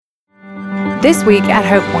This week at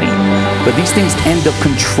Hope Point. But these things end up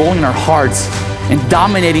controlling our hearts and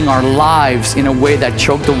dominating our lives in a way that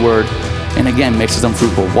choke the word and again makes us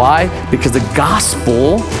unfruitful. Why? Because the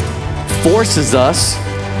gospel forces us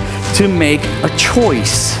to make a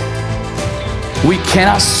choice. We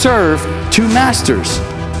cannot serve two masters.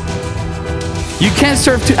 You can't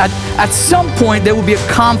serve two. At some point, there will be a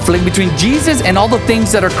conflict between Jesus and all the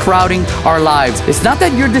things that are crowding our lives. It's not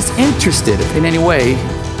that you're disinterested in any way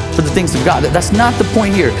for the things of God. That's not the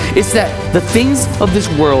point here. It's that the things of this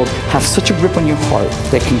world have such a grip on your heart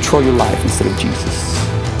that control your life instead of Jesus.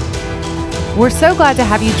 We're so glad to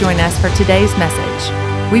have you join us for today's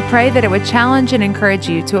message. We pray that it would challenge and encourage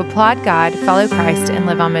you to applaud God, follow Christ, and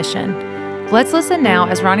live on mission. Let's listen now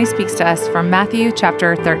as Ronnie speaks to us from Matthew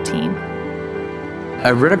chapter 13.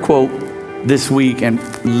 I read a quote this week, and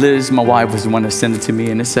Liz, my wife, was the one that sent it to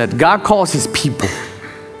me, and it said, God calls his people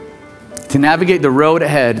to navigate the road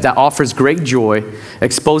ahead that offers great joy,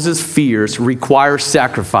 exposes fears, requires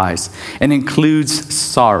sacrifice, and includes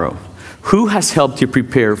sorrow. Who has helped you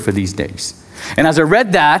prepare for these days? And as I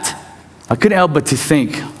read that, I couldn't help but to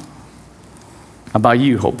think about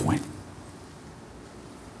you, Hope Point.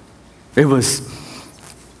 It was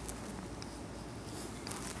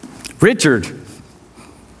Richard.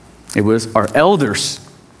 It was our elders.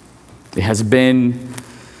 It has been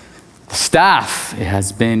the staff. It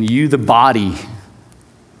has been you, the body,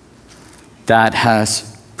 that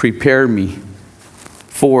has prepared me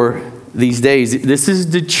for these days. This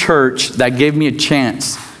is the church that gave me a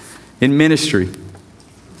chance in ministry.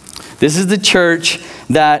 This is the church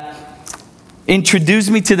that introduced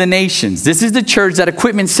me to the nations. This is the church that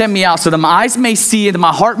Equipment sent me out so that my eyes may see and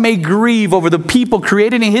my heart may grieve over the people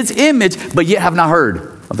created in his image, but yet have not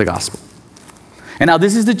heard of the gospel. And now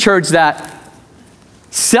this is the church that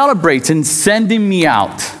celebrates in sending me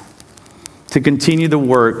out to continue the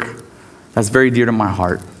work that's very dear to my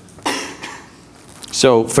heart.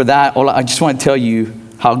 So for that, I just want to tell you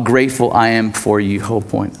how grateful I am for you, Hope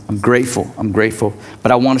Point. I'm grateful.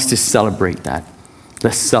 But I want us to celebrate that.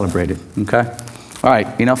 Let's celebrate it, okay? All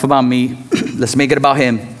right, enough about me. Let's make it about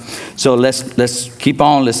him. So let's keep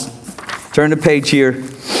on. Let's turn the page here.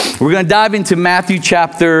 We're going to dive into Matthew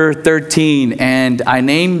chapter 13, and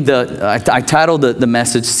I titled the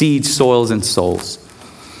message, Seeds, Soils, and Souls.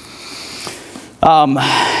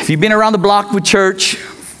 If you've been around the block with church,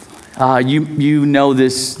 you know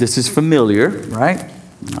this is familiar, right?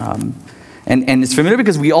 And it's familiar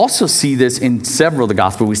because we also see this in several of the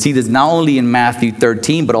Gospels. We see this not only in Matthew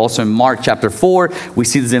 13, but also in Mark chapter 4. We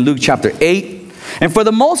see this in Luke chapter 8. And for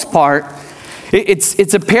the most part,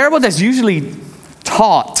 it's a parable that's usually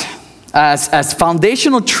taught as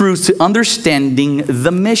foundational truths to understanding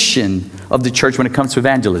the mission of the church when it comes to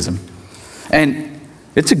evangelism. And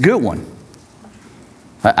it's a good one.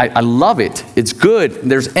 I love it. It's good.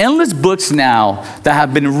 There's endless books now that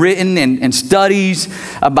have been written and studies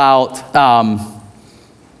about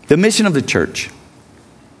the mission of the church.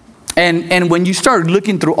 And when you start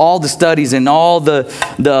looking through all the studies and all the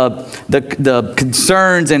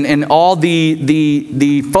concerns and all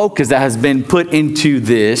the focus that has been put into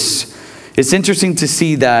this, it's interesting to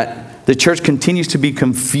see that the church continues to be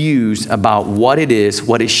confused about what it is,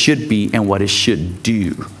 what it should be, and what it should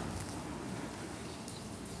do.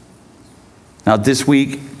 Now this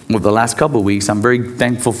week, the last couple of weeks, I'm very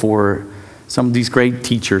thankful for some of these great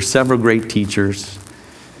teachers, several great teachers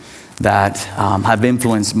that have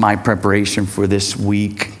influenced my preparation for this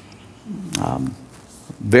week.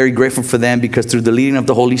 Very grateful for them because through the leading of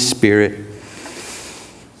the Holy Spirit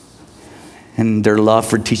and their love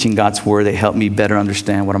for teaching God's word, they helped me better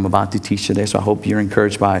understand what I'm about to teach today. So I hope you're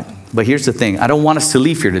encouraged by it. But here's the thing. I don't want us to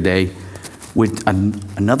leave here today with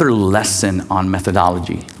another lesson on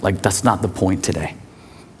methodology. Like, that's not the point today,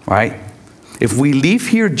 right? If we leave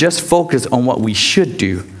here just focused on what we should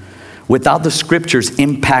do without the scriptures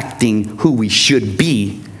impacting who we should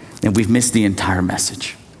be, then we've missed the entire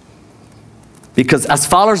message. Because as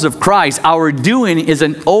followers of Christ, our doing is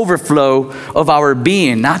an overflow of our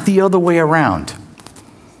being, not the other way around.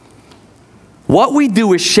 What we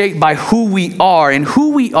do is shaped by who we are, and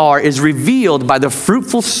who we are is revealed by the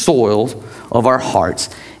fruitful soil of our hearts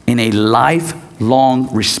in a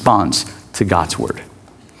lifelong response to God's word.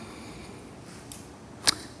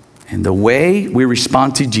 And the way we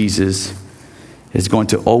respond to Jesus is going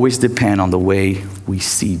to always depend on the way we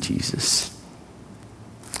see Jesus.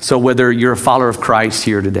 So whether you're a follower of Christ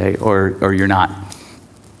here today or you're not,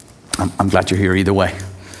 I'm glad you're here either way.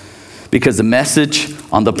 Because the message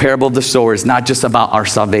on the parable of the sower is not just about our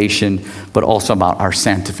salvation, but also about our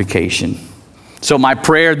sanctification. So my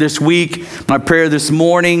prayer this week, my prayer this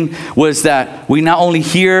morning was that we not only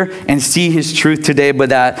hear and see his truth today, but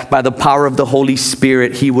that by the power of the Holy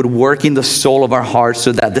Spirit, he would work in the soul of our hearts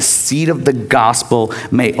so that the seed of the gospel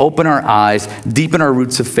may open our eyes, deepen our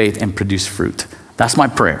roots of faith, and produce fruit. That's my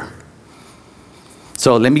prayer.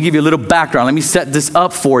 So let me give you a little background. Let me set this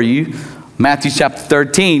up for you. Matthew chapter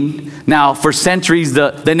 13. Now, for centuries,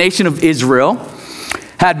 the nation of Israel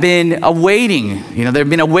had been awaiting, they've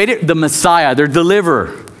been awaiting the Messiah, their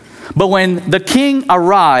deliverer. But when the king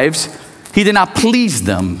arrives, he did not please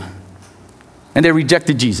them, and they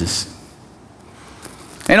rejected Jesus.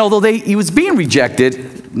 And although he was being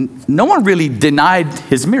rejected, no one really denied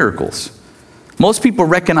his miracles. Most people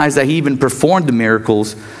recognize that he even performed the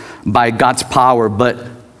miracles by God's power, but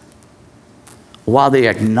while they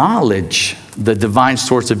acknowledge the divine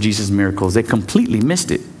source of Jesus' miracles, they completely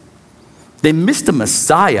missed it. They missed the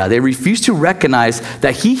Messiah. They refused to recognize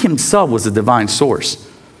that he himself was the divine source.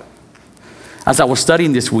 As I was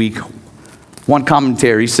studying this week, one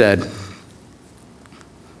commentary said,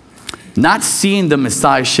 not seeing the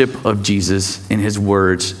messiahship of Jesus in his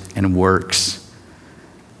words and works,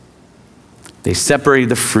 they separated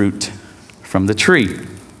the fruit from the tree.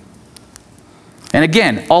 And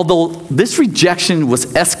again, although this rejection was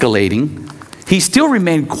escalating, he still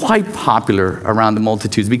remained quite popular around the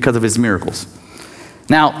multitudes because of his miracles.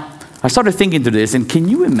 Now, I started thinking through this, and can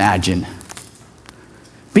you imagine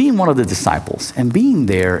being one of the disciples and being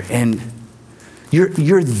there, and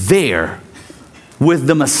you're there with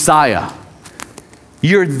the Messiah.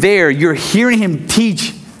 You're there, you're hearing him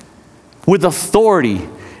teach with authority.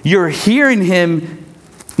 You're hearing him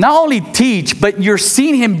not only teach, but you're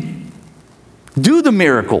seeing him do the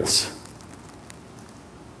miracles.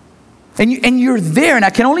 And you're there, and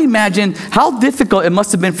I can only imagine how difficult it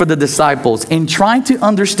must have been for the disciples in trying to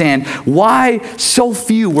understand why so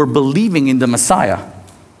few were believing in the Messiah. I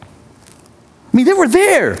mean, they were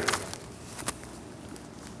there.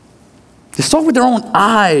 They saw with their own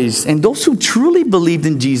eyes, and those who truly believed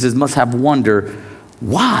in Jesus must have wondered,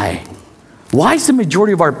 why? Why is the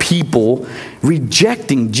majority of our people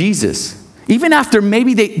rejecting Jesus? Even after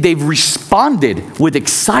maybe they've responded with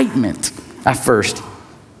excitement at first.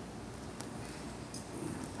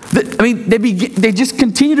 They just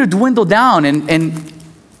continue to dwindle down. And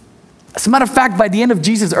as a matter of fact, by the end of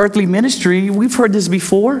Jesus' earthly ministry, we've heard this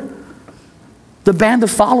before, the band of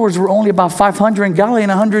followers were only about 500 in Galilee and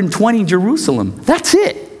 120 in Jerusalem. That's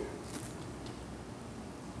it.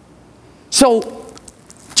 So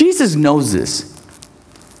Jesus knows this.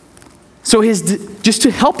 So just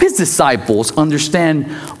to help his disciples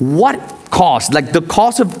understand what caused, like the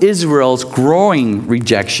cause of Israel's growing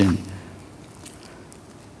rejection,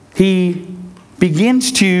 he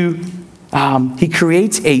begins to, he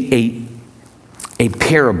creates a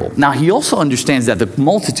parable. Now, he also understands that the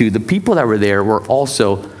multitude, the people that were there, were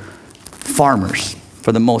also farmers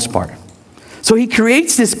for the most part. So he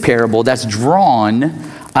creates this parable that's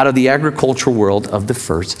drawn out of the agricultural world of the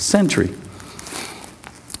first century.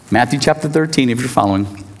 Matthew chapter 13, if you're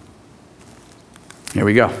following. Here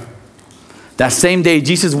we go. That same day,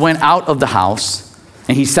 Jesus went out of the house,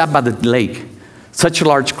 and he sat by the lake. Such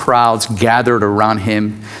large crowds gathered around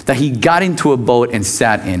him that he got into a boat and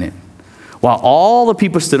sat in it, while all the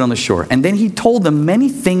people stood on the shore. And then he told them many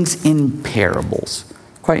things in parables.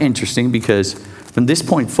 Quite interesting, because from this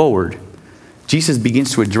point forward, Jesus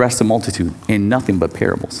begins to address the multitude in nothing but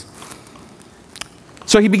parables.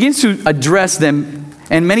 So he begins to address them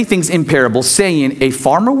and many things in parables, saying, a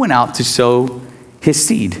farmer went out to sow his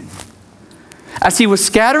seed. As he was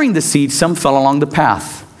scattering the seed, some fell along the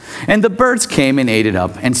path, and the birds came and ate it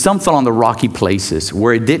up, and some fell on the rocky places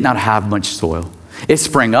where it did not have much soil. It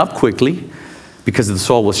sprang up quickly because the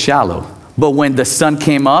soil was shallow. But when the sun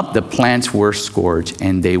came up, the plants were scorched,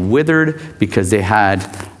 and they withered because they had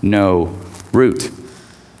no root.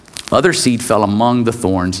 Other seed fell among the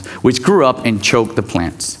thorns, which grew up and choked the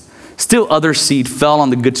plants. Still other seed fell on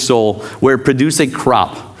the good soil, where it produced a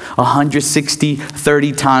crop, 160,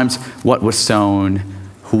 30 times what was sown.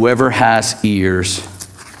 Whoever has ears,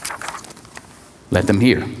 let them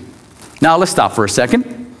hear. Now let's stop for a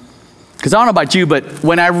second. Because I don't know about you, but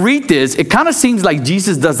when I read this, it kind of seems like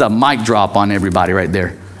Jesus does a mic drop on everybody right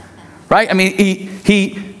there. Right? I mean,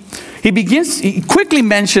 he quickly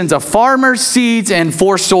mentions a farmer's seeds and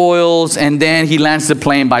 4 soils, and then he lands the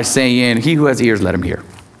plane by saying, he who has ears, let him hear.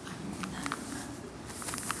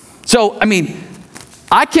 So, I mean,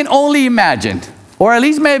 I can only imagine, or at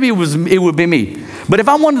least maybe it would be me. But if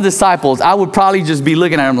I'm one of the disciples, I would probably just be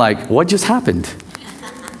looking at him like, what just happened?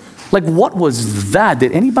 Like, what was that?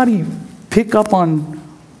 Did anybody pick up on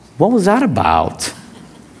what was that about?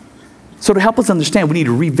 So to help us understand, we need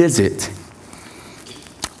to revisit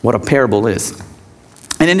what a parable is.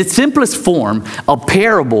 And in its simplest form, a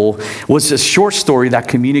parable was a short story that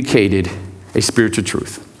communicated a spiritual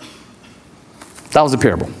truth. That was a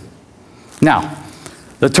parable. Now,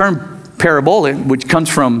 the term parabole, which comes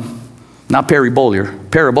from, not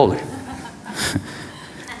parabole,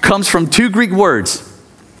 comes from two Greek words.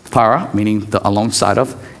 Para, meaning the alongside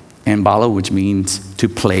of, and bala, which means to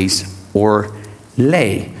place or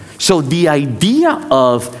lay. So the idea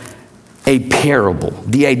of a parable,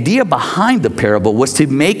 the idea behind the parable was to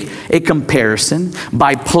make a comparison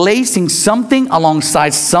by placing something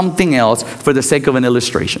alongside something else for the sake of an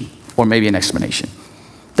illustration or maybe an explanation.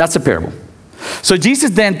 That's a parable. So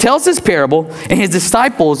Jesus then tells this parable and his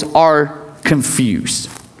disciples are confused.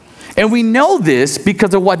 And we know this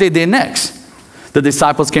because of what they did next. The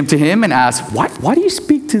disciples came to him and asked, why do you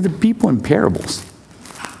speak to the people in parables?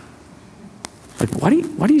 Like,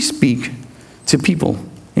 why do you speak to people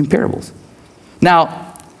in parables?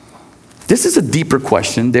 Now, this is a deeper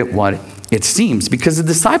question than what it seems, because the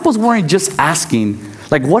disciples weren't just asking,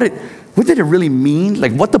 like, what did it really mean?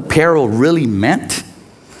 Like, what the parable really meant?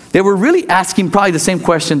 They were really asking probably the same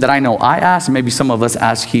question that I know I asked, and maybe some of us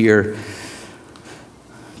ask here.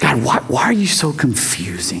 God, why are you so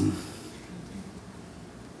confusing?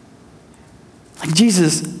 Like,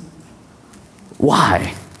 Jesus,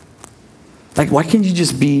 why? Like, why can't you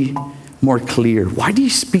just be more clear? Why do you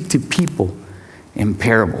speak to people in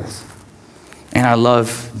parables? And I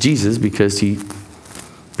love Jesus because he,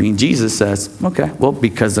 being Jesus, says, okay, well,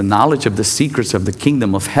 because the knowledge of the secrets of the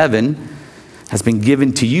kingdom of heaven has been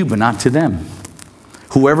given to you, but not to them.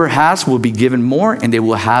 Whoever has will be given more, and they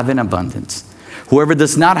will have in abundance. Whoever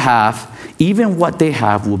does not have, even what they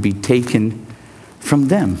have will be taken from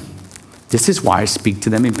them. This is why I speak to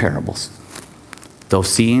them in parables. Though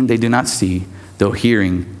seeing, they do not see. Though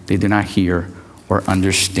hearing, they do not hear or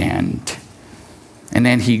understand. And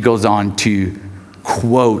then he goes on to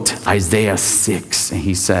quote Isaiah 6. And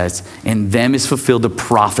he says, in them is fulfilled the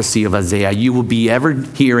prophecy of Isaiah. You will be ever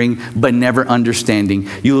hearing, but never understanding.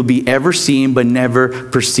 You will be ever seeing, but never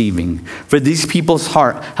perceiving. For these people's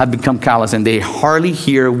heart have become callous, and they hardly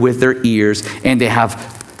hear with their ears, and they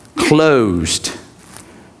have closed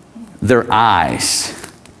their eyes.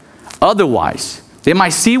 Otherwise, they might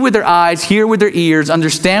see with their eyes, hear with their ears,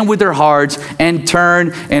 understand with their hearts, and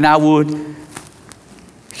turn, and I would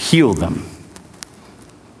heal them.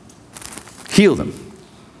 Heal them.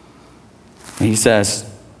 And he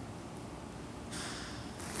says,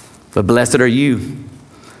 but blessed are you.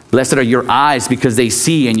 Blessed are your eyes because they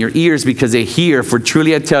see, and your ears because they hear. For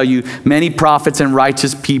truly I tell you, many prophets and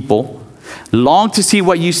righteous people long to see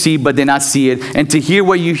what you see, but did not see it, and to hear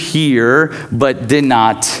what you hear, but did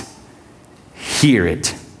not hear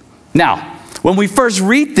it. Now, when we first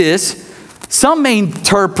read this, some may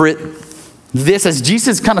interpret this as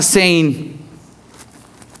Jesus kind of saying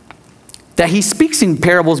that he speaks in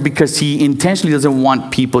parables because he intentionally doesn't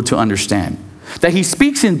want people to understand. That he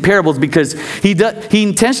speaks in parables because he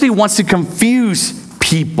intentionally wants to confuse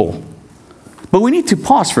people. But we need to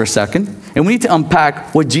pause for a second, and we need to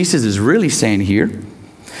unpack what Jesus is really saying here.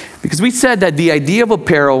 Because we said that the idea of a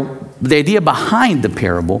parable, the idea behind the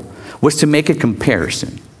parable, was to make a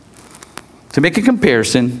comparison. To make a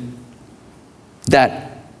comparison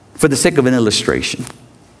that, for the sake of an illustration.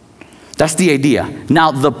 That's the idea.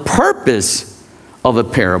 Now, the purpose of a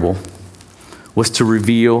parable was to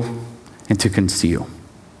reveal and to conceal.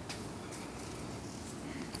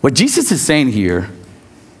 What Jesus is saying here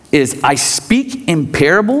is, I speak in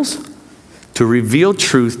parables to reveal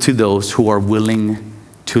truth to those who are willing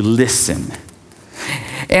to listen.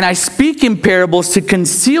 And I speak in parables to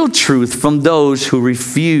conceal truth from those who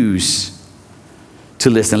refuse to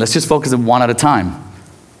listen. Let's just focus on one at a time.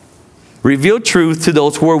 Reveal truth to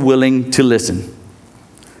those who are willing to listen.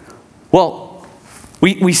 Well,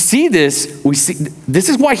 we see this. This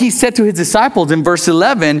is why he said to his disciples in verse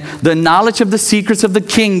 11, the knowledge of the secrets of the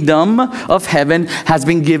kingdom of heaven has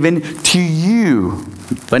been given to you,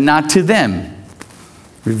 but not to them.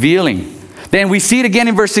 Revealing. Then we see it again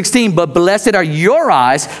in verse 16, but blessed are your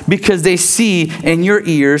eyes because they see, and your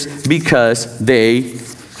ears because they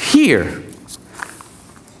hear.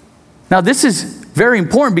 Now this is very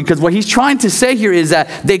important, because what he's trying to say here is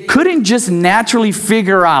that they couldn't just naturally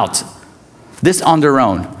figure out this on their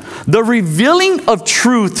own. The revealing of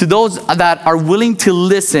truth to those that are willing to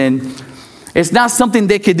listen is not something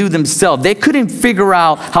they could do themselves. They couldn't figure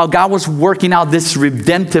out how God was working out this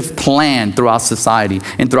redemptive plan throughout society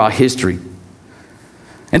and throughout history.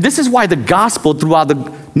 And this is why the gospel throughout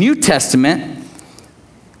the New Testament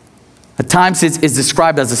at times is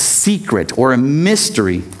described as a secret or a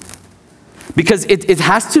mystery. because it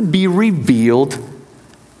has to be revealed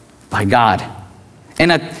by God.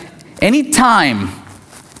 And at any time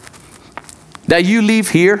that you leave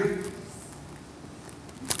here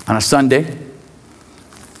on a Sunday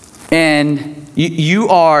and you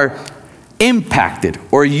are impacted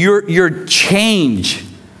or you're changed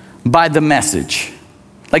by the message,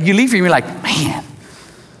 like you leave here and you're like, man,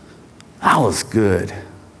 that was good.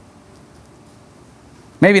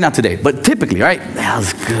 Maybe not today, but typically, right? That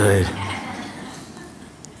was good.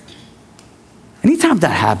 Anytime that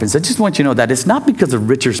happens, I just want you to know that it's not because of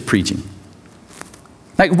Richard's preaching.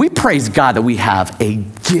 Like, we praise God that we have a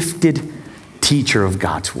gifted teacher of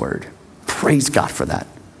God's word. Praise God for that.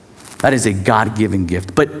 That is a God-given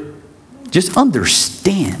gift. But just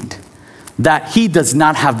understand that he does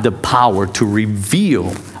not have the power to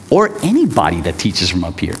reveal, or anybody that teaches from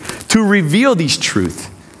up here, to reveal these truths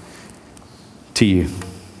to you.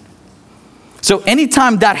 So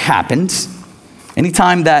anytime that happens,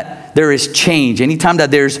 anytime that there is change, anytime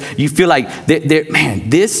that you feel like, man,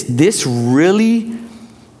 this really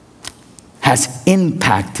has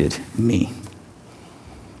impacted me,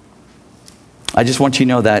 I just want you to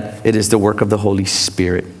know that it is the work of the Holy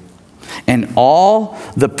Spirit. And all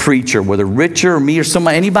the preacher, whether Richard or me or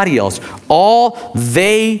anybody else, all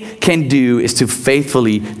they can do is to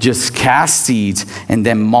faithfully just cast seeds and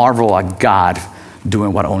then marvel at God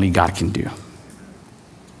doing what only God can do.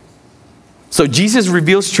 So Jesus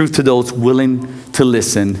reveals truth to those willing to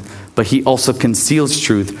listen, but he also conceals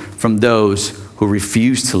truth from those who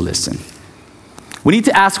refuse to listen. We need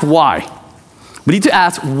to ask why. We need to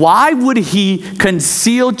ask, why would he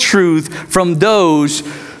conceal truth from those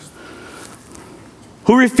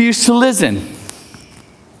who refuse to listen?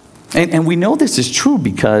 And we know this is true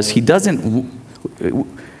because he doesn't,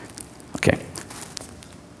 okay.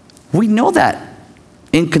 We know that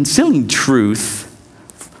in concealing truth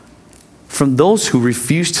from those who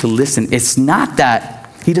refuse to listen, it's not that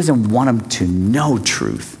he doesn't want them to know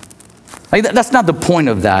truth. Like that's not the point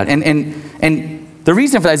of that. And the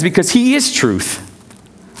reason for that is because he is truth.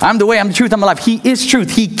 I'm the way, I'm the truth, I'm alive. He is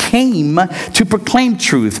truth. He came to proclaim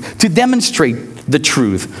truth, to demonstrate the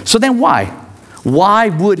truth. So then why? Why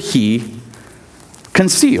would he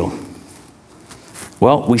conceal?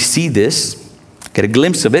 Well, we see this, get a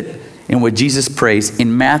glimpse of it in what Jesus prays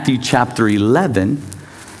in Matthew chapter 11,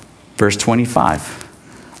 verse 25.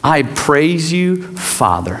 I praise you,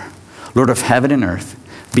 Father, Lord of heaven and earth,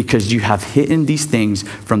 because you have hidden these things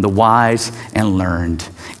from the wise and learned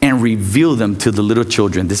and revealed them to the little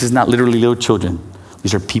children. This is not literally little children.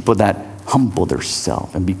 These are people that humble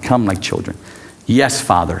themselves and become like children. Yes,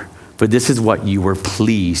 Father, but this is what you were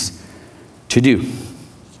pleased to do.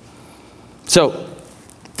 So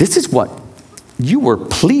this is what you were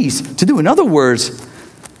pleased to do. In other words,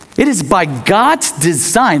 it is by God's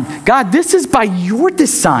design. God, this is by your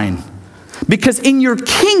design. Because in your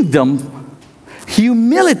kingdom,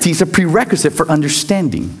 humility is a prerequisite for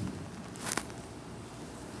understanding.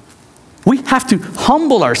 We have to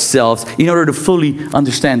humble ourselves in order to fully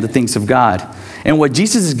understand the things of God. And what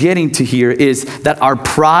Jesus is getting to here is that our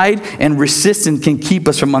pride and resistance can keep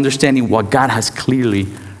us from understanding what God has clearly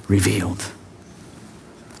revealed.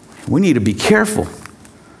 We need to be careful.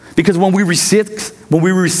 Because when we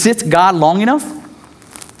resist God long enough,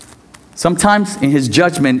 sometimes in his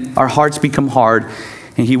judgment, our hearts become hard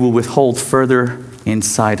and he will withhold further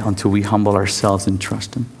insight until we humble ourselves and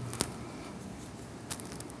trust him.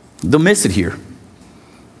 Don't miss it here.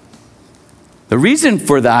 The reason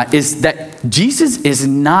for that is that Jesus is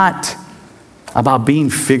not about being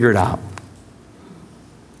figured out.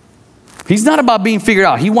 He's not about being figured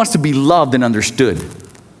out. He wants to be loved and understood.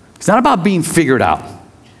 It's not about being figured out.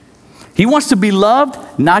 He wants to be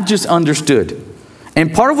loved, not just understood.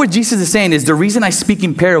 And part of what Jesus is saying is the reason I speak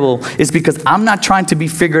in parable is because I'm not trying to be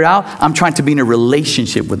figured out. I'm trying to be in a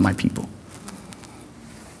relationship with my people.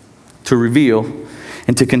 To reveal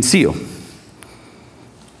and to conceal.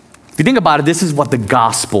 If you think about it, this is what the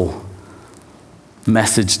gospel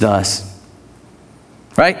message does.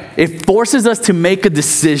 Right? It forces us to make a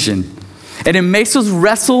decision. And it makes us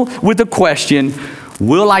wrestle with the question,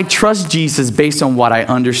 will I trust Jesus based on what I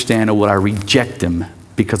understand, or will I reject him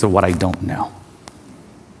because of what I don't know?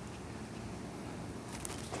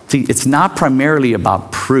 See, it's not primarily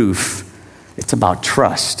about proof, it's about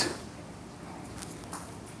trust.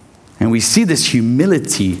 And we see this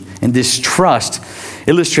humility and this trust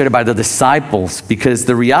illustrated by the disciples, because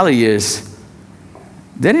the reality is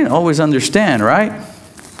they didn't always understand, right?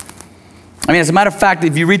 I mean, as a matter of fact,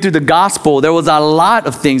 if you read through the gospel, there was a lot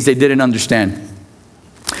of things they didn't understand.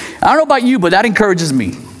 I don't know about you, but that encourages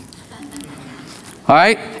me. All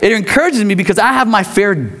right? It encourages me because I have my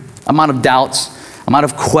fair amount of doubts, amount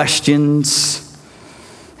of questions.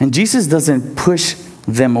 And Jesus doesn't push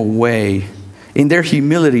them away. In their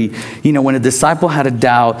humility, when a disciple had a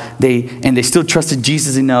doubt, they still trusted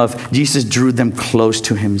Jesus enough, Jesus drew them close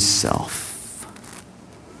to himself.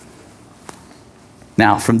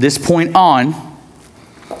 Now, from this point on,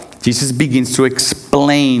 Jesus begins to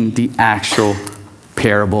explain the actual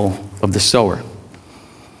parable of the sower.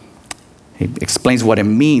 He explains what it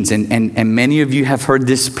means. And many of you have heard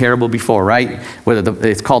this parable before, right? Whether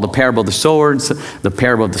it's called the parable of the sower, the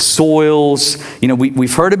parable of the soils.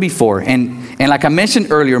 We've heard it before. And like I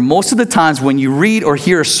mentioned earlier, most of the times when you read or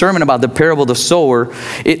hear a sermon about the parable of the sower,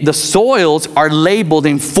 the soils are labeled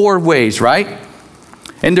in 4 ways, right?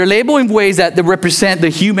 And they're labeled in ways that represent the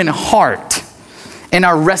human heart and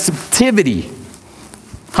our receptivity,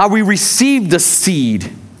 how we receive the seed.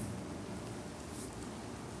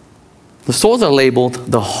 The soils are labeled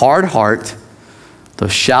the hard heart, the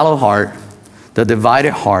shallow heart, the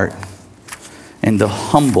divided heart, and the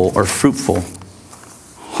humble or fruitful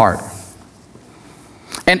heart.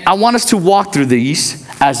 And I want us to walk through these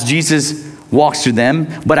as Jesus walks through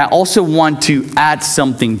them, but I also want to add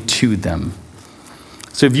something to them.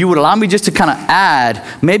 So if you would allow me just to kind of add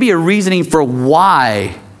maybe a reasoning for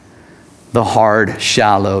why the hard,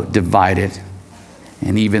 shallow, divided,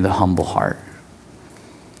 and even the humble heart.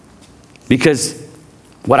 Because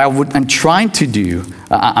what I'm trying to do,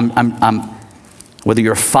 whether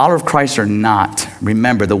you're a follower of Christ or not,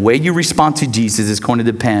 remember the way you respond to Jesus is going to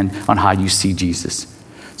depend on how you see Jesus.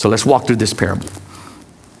 So let's walk through this parable.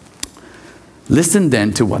 Listen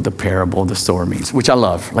then to what the parable of the sower means, which I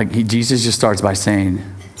love. Jesus just starts by saying,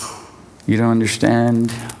 you don't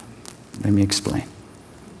understand? Let me explain.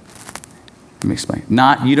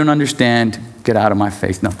 Not, you don't understand, get out of my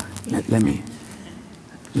face. No,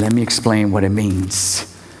 let me explain what it means.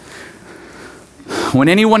 When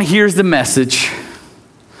anyone hears the message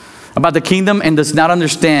about the kingdom and does not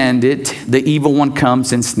understand it, the evil one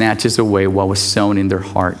comes and snatches away what was sown in their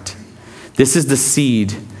heart. This is the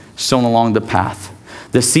seed sown along the path.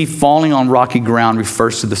 The seed falling on rocky ground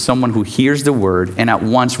refers to someone who hears the word and at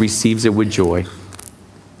once receives it with joy.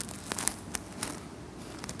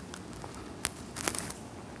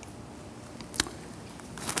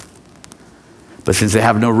 But since they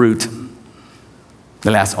have no root,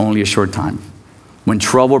 they last only a short time. When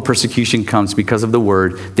trouble or persecution comes because of the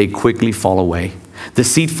word, they quickly fall away. The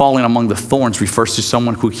seed falling among the thorns refers to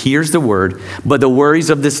someone who hears the word, but the worries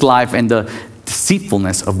of this life and the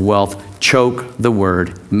deceitfulness of wealth choke the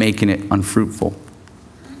word, making it unfruitful.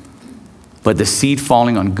 But the seed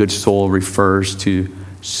falling on good soil refers to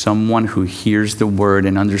someone who hears the word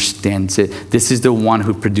and understands it. This is the one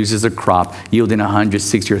who produces a crop yielding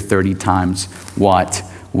 160 or 30 times what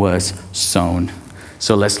was sown.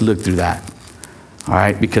 So let's look through that. All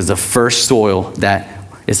right, because the first soil that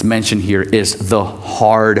is mentioned here is the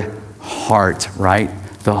hard heart, right?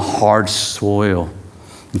 The hard soil.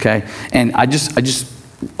 Okay? And I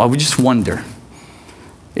would just wonder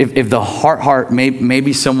if the hard heart may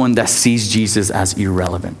be someone that sees Jesus as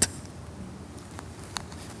irrelevant.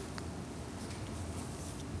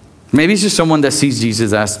 Maybe it's just someone that sees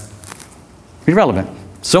Jesus as irrelevant.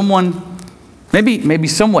 Someone maybe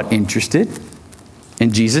somewhat interested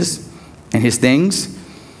in Jesus and his things,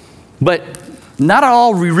 but not at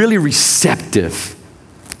all really receptive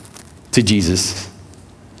to Jesus.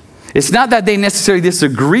 It's not that they necessarily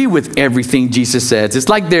disagree with everything Jesus says. It's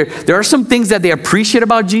like there are some things that they appreciate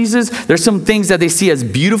about Jesus. There's some things that they see as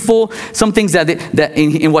beautiful. Some things that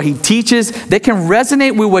in what he teaches, they can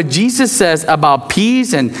resonate with what Jesus says about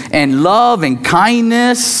peace and love and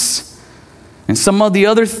kindness and some of the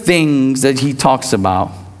other things that he talks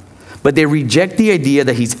about. But they reject the idea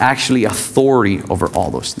that he's actually authority over all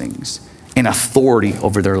those things and authority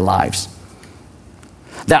over their lives.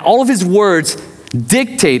 That all of his words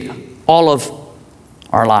dictate all of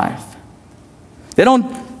our life.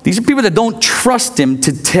 These are people that don't trust him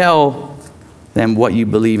to tell them what you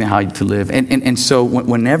believe and how to live. And so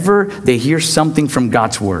whenever they hear something from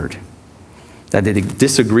God's word that they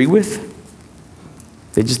disagree with,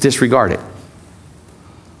 they just disregard it.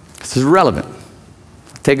 This is irrelevant.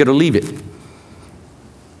 Take it or leave it.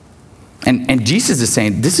 And Jesus is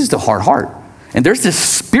saying, this is the hard heart. And there's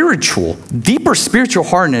this deeper spiritual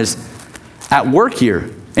hardness at work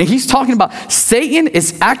here. And he's talking about Satan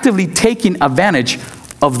is actively taking advantage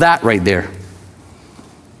of that right there.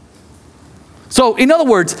 So in other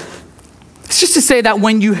words, it's just to say that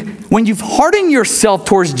when you've hardened yourself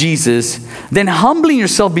towards Jesus, then humbling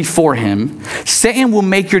yourself before him, Satan will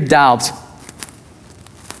make your doubts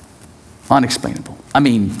unexplainable. I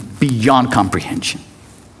mean, beyond comprehension.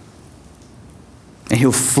 And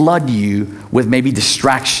he'll flood you with maybe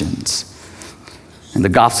distractions. And the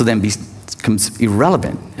gospel then becomes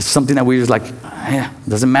irrelevant. It's something that we're just like, it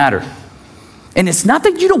doesn't matter. And it's not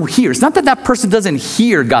that you don't hear. It's not that that person doesn't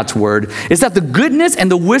hear God's word. It's that the goodness and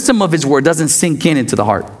the wisdom of his word doesn't sink into the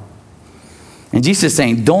heart. And Jesus is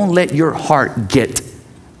saying, don't let your heart get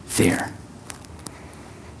there.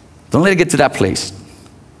 Don't let it get to that place.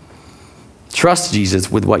 Trust Jesus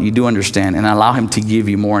with what you do understand and allow him to give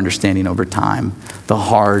you more understanding over time. The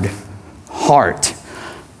hard heart.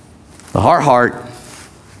 The hard heart,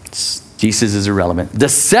 Jesus is irrelevant. The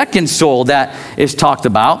second soul that is talked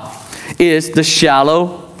about is the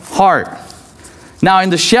shallow heart. Now, in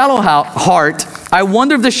the shallow heart, I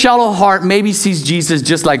wonder if the shallow heart maybe sees Jesus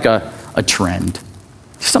just like a trend.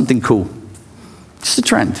 Something cool. Just a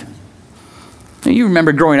trend. You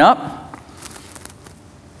remember growing up,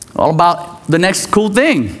 all about the next cool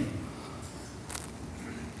thing.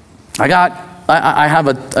 I have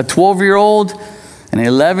a 12-year-old and an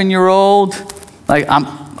 11-year-old. Like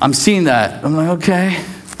I'm seeing that. I'm like, okay.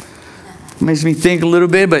 Makes me think a little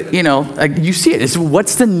bit, but like you see it. It's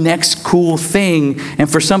what's the next cool thing? And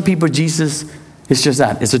for some people, Jesus is just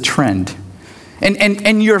that. It's a trend.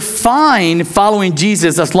 And you're fine following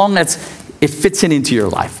Jesus as long as it fits into your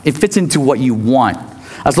life. It fits into what you want.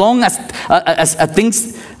 As long as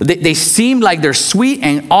things, they seem like they're sweet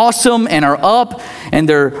and awesome and are up and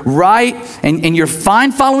they're right. And you're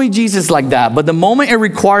fine following Jesus like that. But the moment it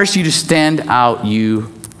requires you to stand out, you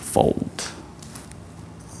fold.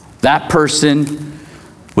 That person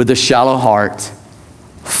with a shallow heart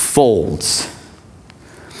folds.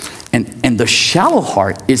 And the shallow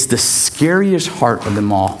heart is the scariest heart of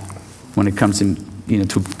them all when it comes to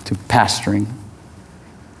pastoring.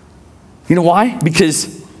 You know why?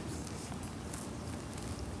 Because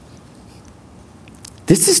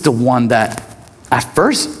this is the one that at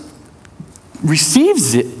first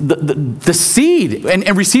receives it, the seed,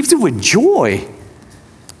 and receives it with joy.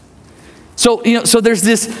 So there's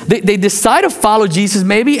this, they decide to follow Jesus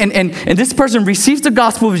maybe, and this person receives the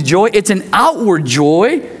gospel with joy. It's an outward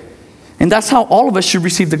joy, and that's how all of us should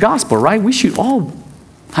receive the gospel, right? We should all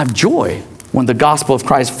have joy when the gospel of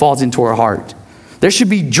Christ falls into our heart. There should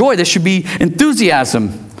be joy, there should be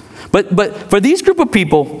enthusiasm. But for these group of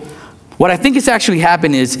people, what I think is actually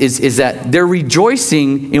happening is that they're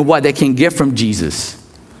rejoicing in what they can get from Jesus.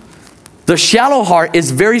 The shallow heart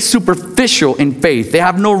is very superficial in faith. They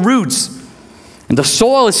have no roots. And the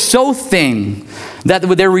soil is so thin that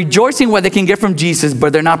they're rejoicing what they can get from Jesus,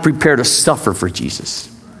 but they're not prepared to suffer for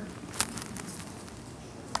Jesus.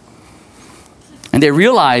 And they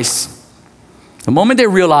realize, the moment they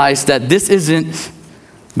realize that this isn't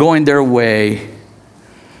going their way,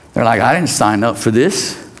 they're like, I didn't sign up for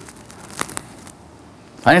this.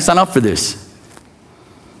 I didn't sign up for this.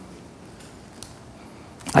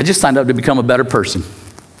 I just signed up to become a better person.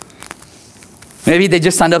 Maybe they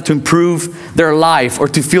just signed up to improve their life or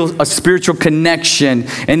to feel a spiritual connection.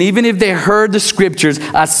 And even if they heard the scriptures,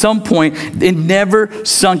 at some point, it never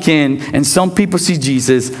sunk in. And some people see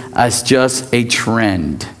Jesus as just a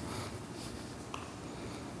trend.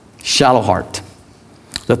 Shallow heart.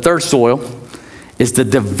 The third soil is the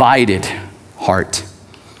divided heart.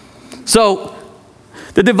 So,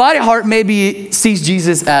 the divided heart maybe sees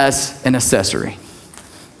Jesus as an accessory.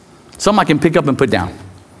 Something I can pick up and put down.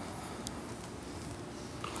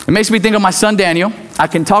 It makes me think of my son, Daniel. I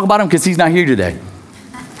can talk about him because he's not here today.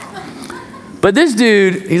 But this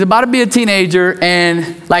dude, he's about to be a teenager, and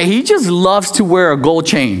he just loves to wear a gold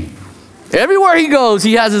chain. Everywhere he goes,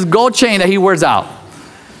 he has this gold chain that he wears out.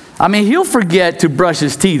 I mean, he'll forget to brush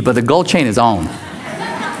his teeth, but the gold chain is on.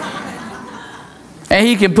 And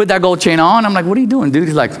he can put that gold chain on. I'm like, what are you doing, dude?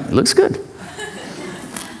 He's like, it looks good.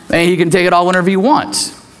 And he can take it all whenever he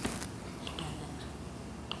wants.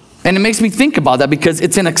 And it makes me think about that because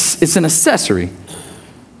it's an accessory.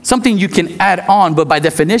 Something you can add on, but by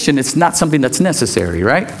definition, it's not something that's necessary,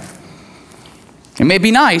 right? It may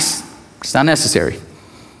be nice, it's not necessary.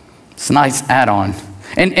 It's a nice add-on.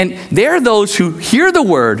 And there are those who hear the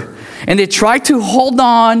word, and they try to hold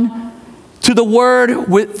on to the word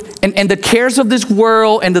and the cares of this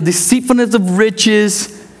world and the deceitfulness of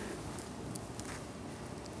riches.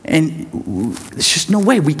 And there's just no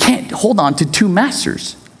way. We can't hold on to two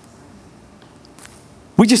masters.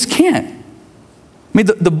 We just can't. I mean,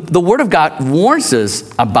 the Word of God warns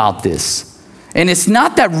us about this. And it's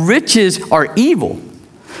not that riches are evil.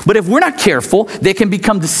 But if we're not careful, they can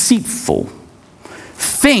become deceitful.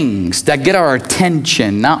 Things that get our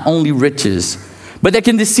attention, not only riches, But they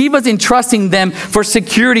can deceive us in trusting them for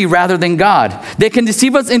security rather than God. They can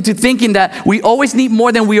deceive us into thinking that we always need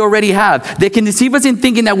more than we already have. They can deceive us in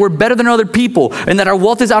thinking that we're better than other people and that our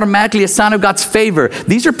wealth is automatically a sign of God's favor.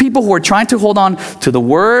 These are people who are trying to hold on to the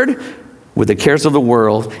word with the cares of the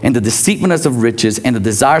world and the deceitfulness of riches and the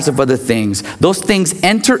desires of other things. Those things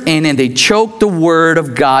enter in and they choke the word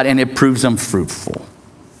of God, and it proves unfruitful.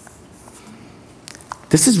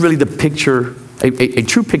 This is really the picture, a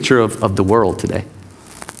true picture of the world today.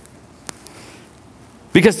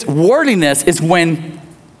 Because worldliness is when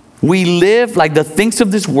we live like the things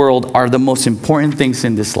of this world are the most important things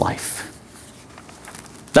in this life.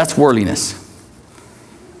 That's worldliness.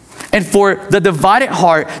 And for the divided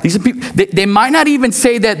heart, these are people, they might not even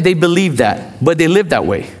say that they believe that, but they live that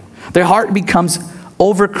way. Their heart becomes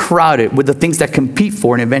overcrowded with the things that compete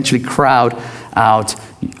for and eventually crowd out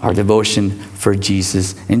our devotion for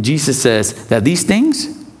Jesus. And Jesus says that these things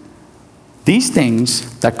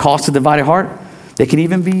that cause the divided heart, they can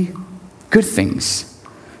even be good things.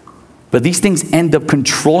 But these things end up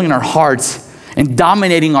controlling our hearts and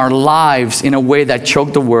dominating our lives in a way that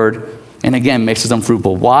choke the word and again makes us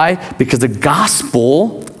unfruitful. Why? Because the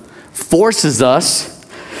gospel forces us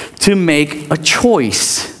to make a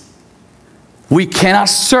choice. We cannot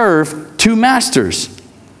serve two masters.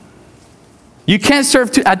 You can't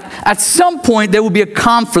serve two. At some point, there will be a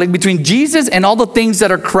conflict between Jesus and all the things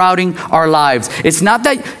that are crowding our lives. It's not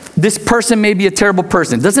that this person may be a terrible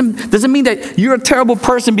person. It doesn't mean that you're a terrible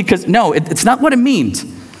person because, no, it's not what it means.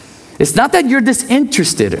 It's not that you're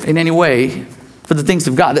disinterested in any way for the things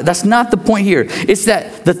of God. That's not the point here. It's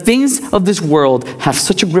that the things of this world have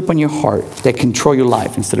such a grip on your heart that control your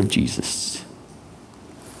life instead of Jesus.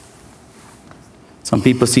 Some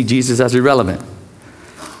people see Jesus as irrelevant.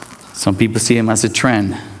 Some people see him as a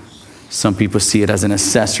trend. Some people see it as an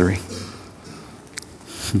accessory.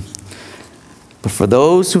 But for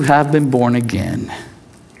those who have been born again,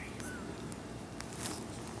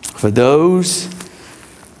 for those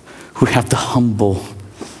who have the humble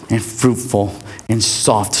and fruitful and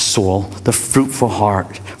soft soil, the fruitful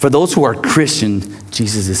heart, for those who are Christian,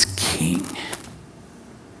 Jesus is King.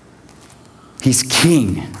 He's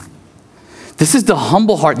King. This is the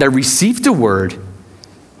humble heart that received the word,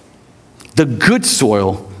 the good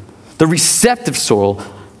soil, the receptive soil,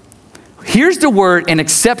 hears the word and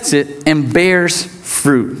accepts it and bears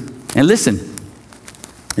fruit. And listen,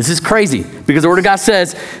 this is crazy because the word of God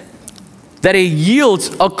says that it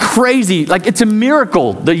yields a crazy, like it's a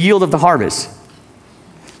miracle, the yield of the harvest.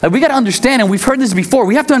 Like we got to understand, and we've heard this before,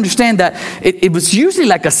 we have to understand that it was usually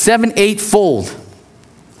like a 7-8 fold.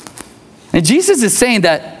 And Jesus is saying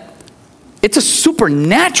that it's a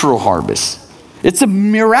supernatural harvest. It's a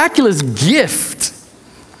miraculous gift.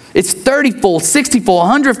 It's 30-fold, 60-fold,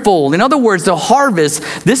 100-fold. In other words, the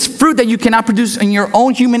harvest, this fruit that you cannot produce in your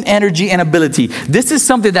own human energy and ability, this is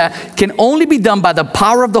something that can only be done by the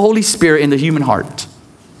power of the Holy Spirit in the human heart.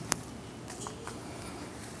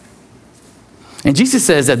 And Jesus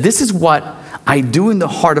says that this is what I do in the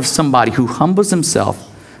heart of somebody who humbles himself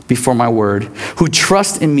before my word, who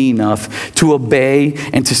trusts in me enough to obey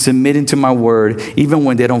and to submit into my word, even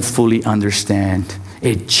when they don't fully understand.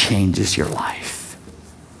 It changes your life.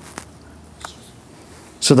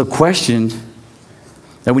 So the question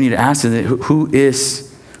that we need to ask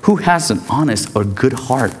is, who has an honest or good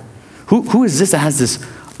heart? Who is this that has this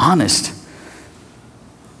honest?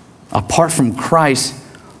 Apart from Christ,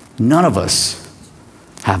 none of us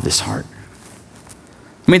have this heart.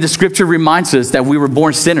 I mean, the scripture reminds us that we were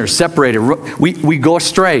born sinners, separated. We go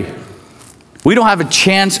astray. We don't have a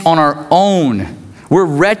chance on our own. We're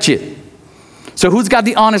wretched. So who's got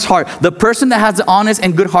the honest heart? The person that has the honest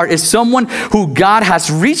and good heart is someone who God has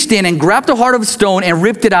reached in and grabbed a heart of stone and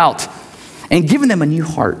ripped it out and given them a new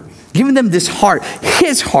heart. Given them this heart,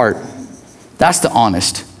 his heart. That's the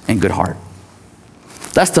honest and good heart.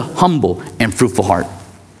 That's the humble and fruitful heart.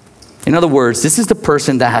 In other words, this is the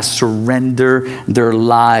person that has surrendered their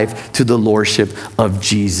life to the lordship of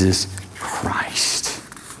Jesus Christ.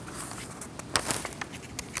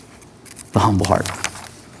 The humble heart.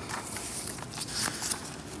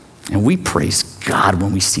 And we praise God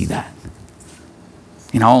when we see that.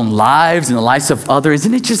 In our own lives, in the lives of others,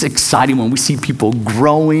 isn't it just exciting when we see people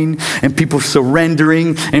growing and people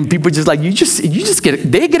surrendering and people just like,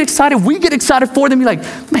 they get excited, we get excited for them. You're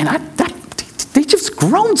like, man, they just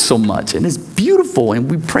grown so much and it's beautiful and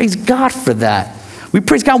we praise God for that. We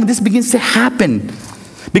praise God when this begins to happen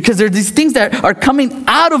because there are these things that are coming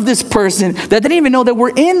out of this person that they didn't even know that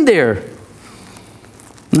were in there.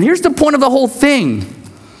 And here's the point of the whole thing.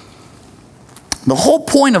 The whole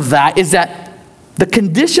point of that is that the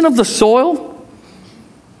condition of the soil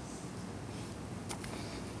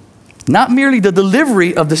Not merely the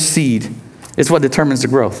delivery of the seed is what determines the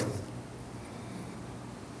growth.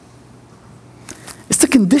 It's the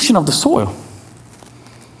condition of the soil.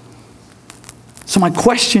 So my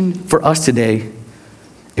question for us today,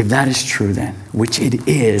 if that is true then, which it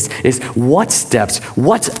is what steps,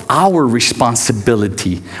 what's our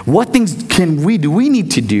responsibility? What things do we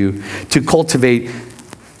need to do to cultivate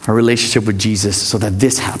a relationship with Jesus so that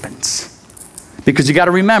this happens? Because you got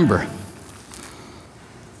to remember,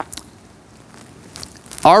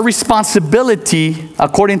 our responsibility,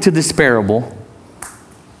 according to this parable,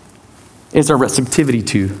 is our receptivity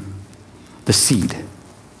to the seed.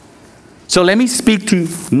 So let me speak to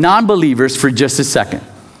non-believers for just a second.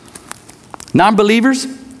 Non-believers,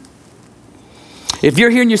 if you're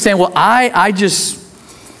here and you're saying, well, I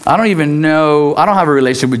don't even know, I don't have a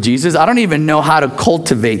relationship with Jesus. I don't even know how to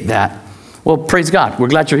cultivate that. Well, praise God. We're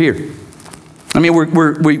glad you're here. I mean,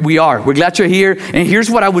 we are. We're glad you're here. And here's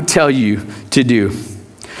what I would tell you to do.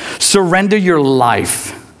 Surrender your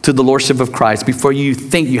life to the Lordship of Christ before you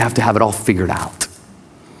think you have to have it all figured out.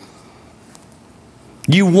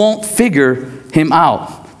 You won't figure him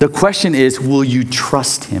out. The question is, will you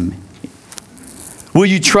trust him? Will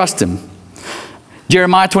you trust him?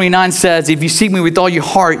 Jeremiah 29 says, if you seek me with all your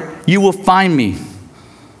heart, you will find me.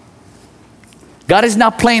 God is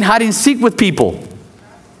not playing hide and seek with people.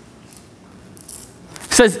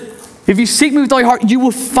 He says, if you seek me with all your heart, you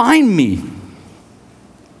will find me.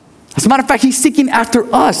 As a matter of fact, he's seeking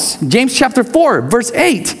after us. James chapter 4, verse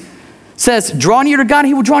 8 says, draw near to God, and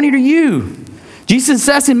he will draw near to you. Jesus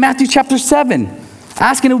says in Matthew chapter 7,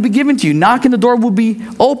 ask and it will be given to you. Knock and the door will be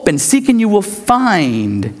open. Seek and you will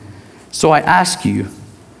find. So I ask you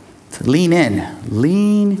to lean in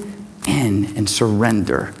and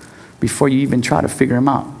surrender before you even try to figure him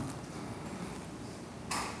out.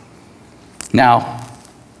 Now,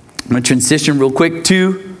 I'm going to transition real quick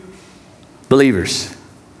to believers,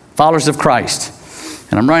 followers of Christ.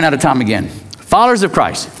 And I'm running out of time again. Followers of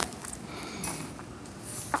Christ.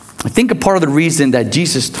 I think a part of the reason that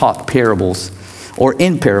Jesus taught parables or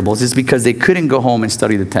in parables is because they couldn't go home and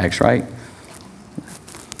study the text, right?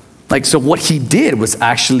 So what he did was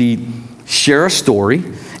actually share a story.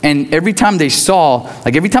 And every time they saw,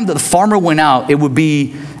 every time that the farmer went out, it would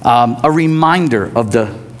be a reminder of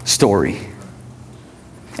the story.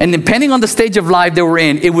 And depending on the stage of life they were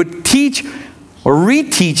in, it would teach or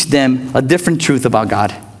reteach them a different truth about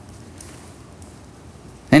God.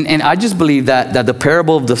 And I just believe that the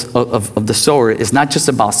parable of the sower is not just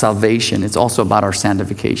about salvation, it's also about our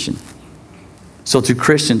sanctification. So to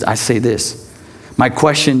Christians, I say this. My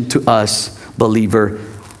question to us, believer,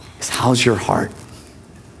 is how's your heart?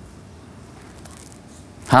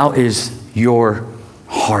 How is your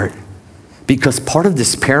heart? Because part of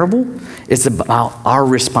this parable is about our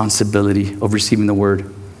responsibility of receiving the word.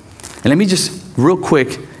 And let me just real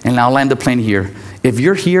quick, and I'll land the plane here. If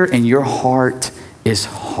you're here and your heart is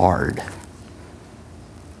hard,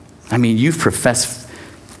 I mean, you've professed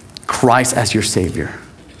Christ as your Savior.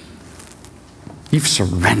 You've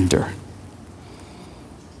surrendered.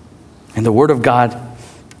 And the Word of God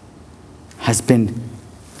has been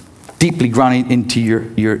deeply grounded into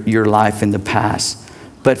your life in the past.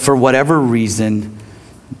 But for whatever reason,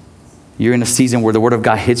 you're in a season where the Word of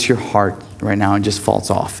God hits your heart right now and just falls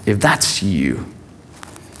off. If that's you,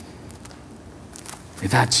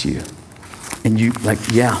 and you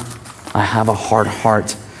yeah, I have a hard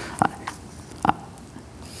heart.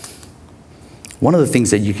 One of the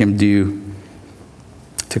things that you can do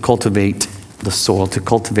to cultivate the soil, to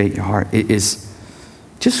cultivate your heart, is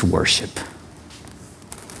just worship.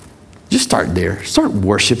 Just start there. Start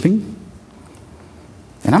worshiping.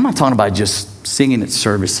 And I'm not talking about just singing at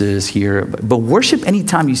services here, but worship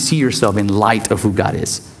anytime you see yourself in light of who God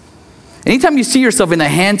is. Anytime you see yourself in the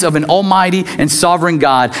hands of an almighty and sovereign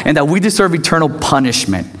God and that we deserve eternal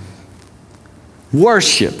punishment.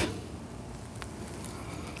 Worship.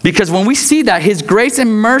 Because when we see that His grace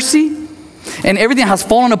and mercy and everything has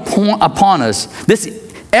fallen upon us, this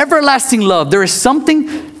everlasting love, there is something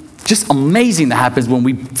just amazing that happens when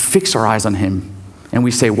we fix our eyes on Him and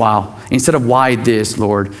we say, wow, instead of why this,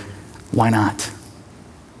 Lord, why not?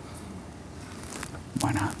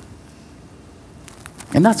 Why not?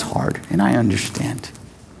 And that's hard, and I understand.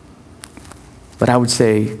 But I would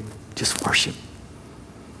say, just worship.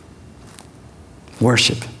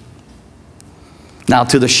 Worship. Now,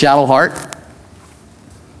 to the shallow heart,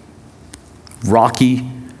 rocky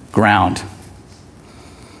ground.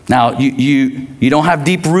 Now, you don't have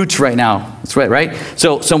deep roots right now. That's right?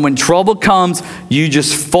 So when trouble comes, you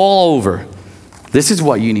just fall over. This is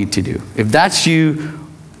what you need to do. If that's you,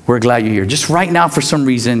 we're glad you're here. Just right now, for some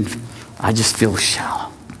reason, I just feel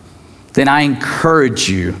shallow. then I encourage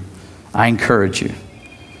you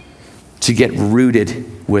to get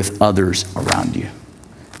rooted with others around you.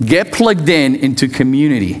 Get plugged into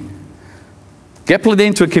community. Get plugged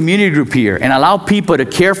into a community group here and allow people to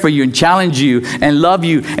care for you and challenge you and love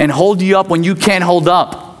you and hold you up when you can't hold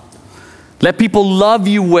up. Let people love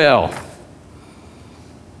you well.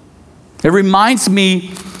 It reminds me,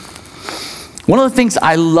 one of the things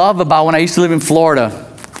I love about when I used to live in Florida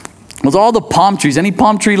was all the palm trees. Any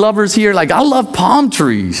palm tree lovers here? Like, I love palm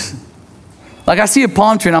trees. Like, I see a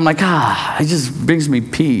palm tree and I'm like, it just brings me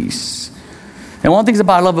peace. And one of the things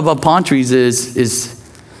I love about palm trees is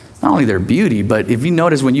not only their beauty, but if you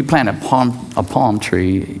notice when you plant a palm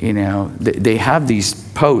tree, you know, they have these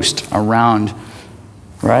posts around,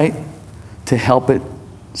 right, to help it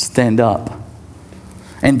stand up.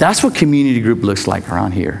 And that's what community group looks like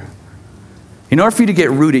around here. In order for you to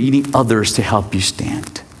get rooted, you need others to help you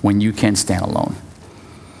stand when you can't stand alone.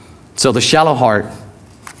 So the shallow heart,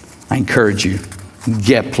 I encourage you,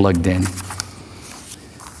 get plugged in.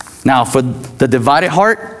 Now, for the divided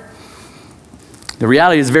heart, the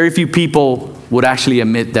reality is very few people would actually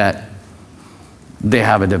admit that they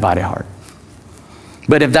have a divided heart.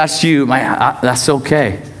 But if that's you, that's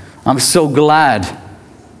okay. I'm so glad.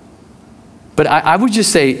 But I would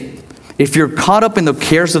just say, if you're caught up in the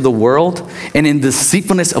cares of the world and in the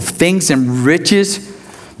deceitfulness of things and riches,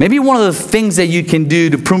 maybe one of the things that you can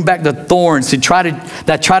do to prune back the thorns that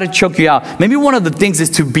try to choke you out, maybe one of the things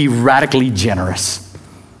is to be radically generous.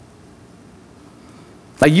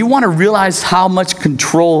 Like, you want to realize how much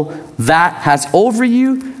control that has over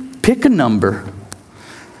you? Pick a number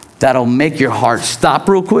that'll make your heart stop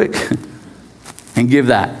real quick and give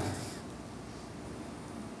that.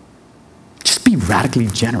 Just be radically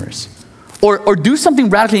generous. Or do something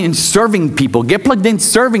radically in serving people. Get plugged in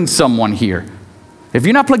serving someone here. If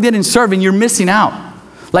you're not plugged in serving, you're missing out.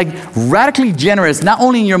 Like, radically generous, not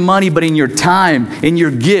only in your money, but in your time, in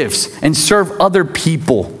your gifts, and serve other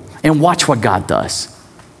people. And watch what God does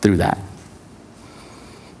through that.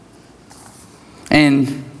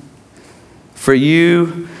 And for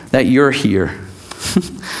you that you're here,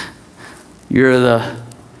 you're the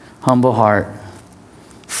humble heart,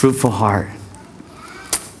 fruitful heart.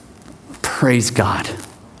 Praise God.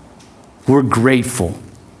 We're grateful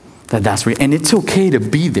that that's where, and it's okay to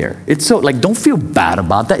be there. It's so, like, don't feel bad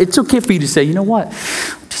about that. It's okay for you to say, you know what?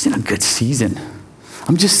 I'm just in a good season.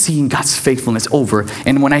 I'm just seeing God's faithfulness over.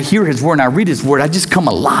 And when I hear his word and I read his word, I just come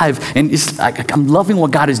alive. And it's like, I'm loving what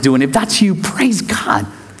God is doing. If that's you, praise God.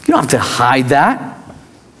 You don't have to hide that.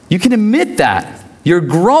 You can admit that. You're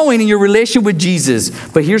growing in your relationship with Jesus.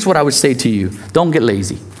 But here's what I would say to you. Don't get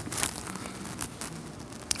lazy.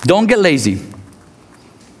 Don't get lazy.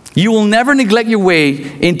 You will never neglect your way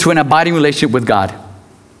into an abiding relationship with God.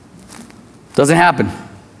 Doesn't happen.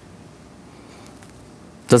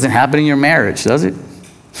 Doesn't happen in your marriage, does it?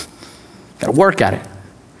 Gotta work at it.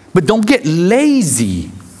 But don't get lazy.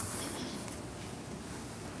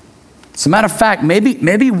 As a matter of fact,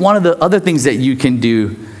 maybe one of the other things that you can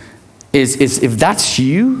do is if that's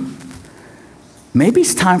you, maybe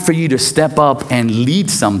it's time for you to step up and lead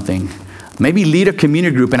something. Maybe lead a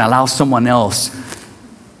community group and allow someone else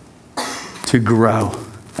to grow.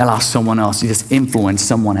 Allow someone else, to just influence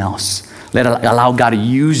someone else. Allow God to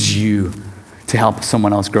use you to help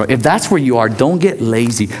someone else grow. If that's where you are, don't get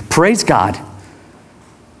lazy. Praise God.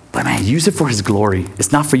 But man, use it for his glory.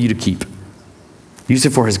 It's not for you to keep. Use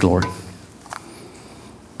it for his glory.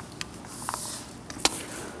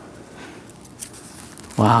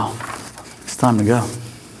 Wow. It's time to go.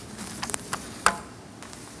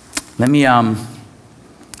 Let me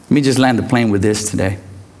just land the plane with this today.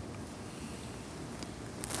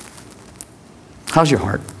 How's your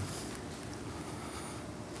heart?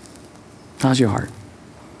 How's your heart?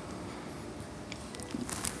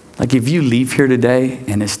 Like, if you leave here today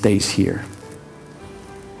and it stays here,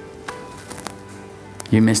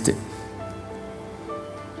 you missed it.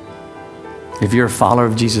 If you're a follower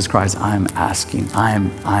of Jesus Christ, I'm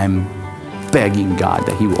begging God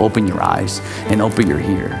that he will open your eyes and open your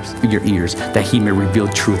ears, that he may reveal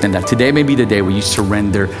truth, and that today may be the day where you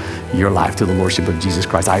surrender your life to the Lordship of Jesus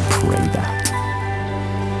Christ. I pray that.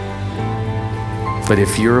 But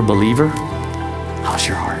if you're a believer, how's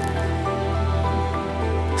your heart?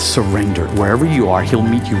 Surrender. Wherever you are, he'll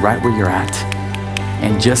meet you right where you're at.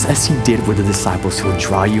 And just as he did with the disciples, he'll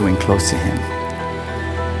draw you in close to him.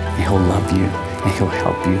 And he'll love you and he'll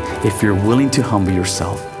help you if you're willing to humble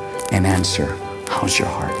yourself and answer, how's your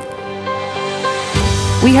heart?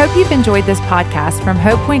 We hope you've enjoyed this podcast from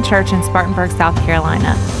Hope Point Church in Spartanburg, South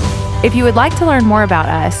Carolina. If you would like to learn more about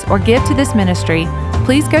us or give to this ministry,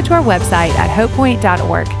 please go to our website at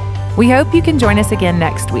hopepoint.org. We hope you can join us again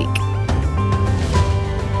next week.